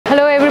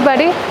Hello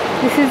everybody,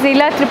 this is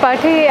Ila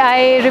Tripathi.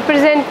 I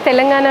represent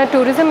Telangana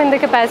Tourism in the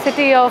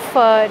capacity of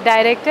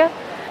Director.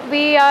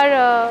 We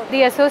are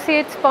the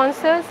associate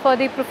sponsors for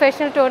the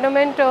professional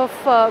tournament of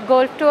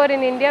Golf Tour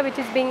in India, which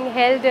is being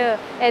held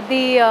at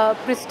the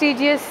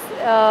prestigious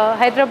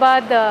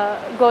Hyderabad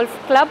Golf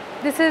Club.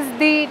 This is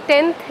the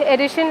 10th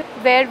edition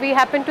where we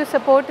happen to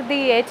support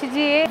the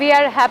HGA. We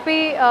are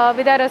happy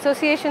with our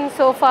association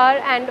so far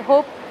and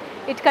hope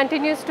it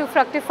continues to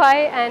fructify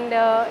and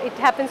it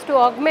happens to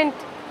augment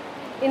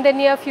in the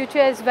near future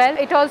as well.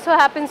 It also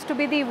happens to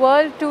be the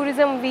World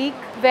Tourism Week,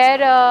 where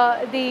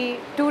the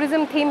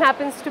tourism theme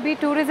happens to be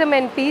tourism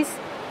and peace.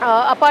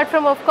 Apart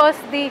from, of course,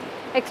 the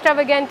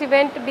extravagant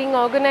event being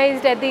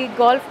organized at the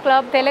golf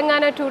club,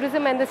 Telangana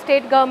Tourism and the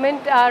state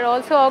government are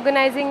also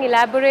organizing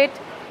elaborate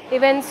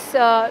events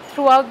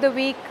throughout the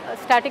week,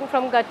 starting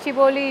from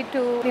Gachibowli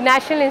to the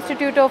National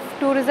Institute of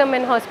Tourism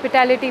and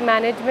Hospitality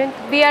Management.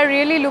 We are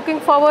really looking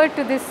forward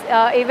to this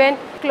event.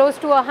 Close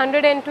to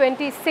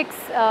 126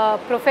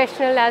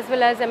 professional as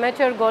well as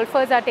amateur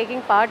golfers are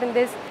taking part in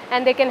this,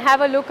 and they can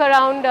have a look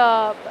around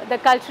the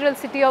cultural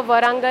city of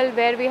Warangal,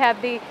 where we have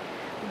the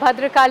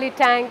Bhadrakali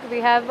tank,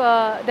 we have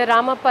the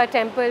Ramappa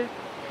temple.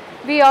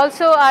 We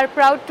also are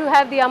proud to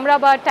have the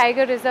Amrabad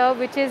Tiger Reserve,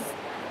 which is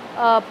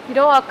a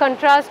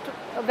contrast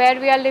where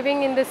we are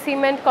living in the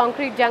cement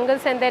concrete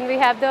jungles, and then we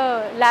have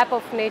the lap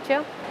of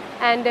nature,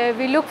 and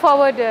we look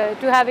forward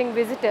to having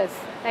visitors.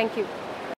 Thank you.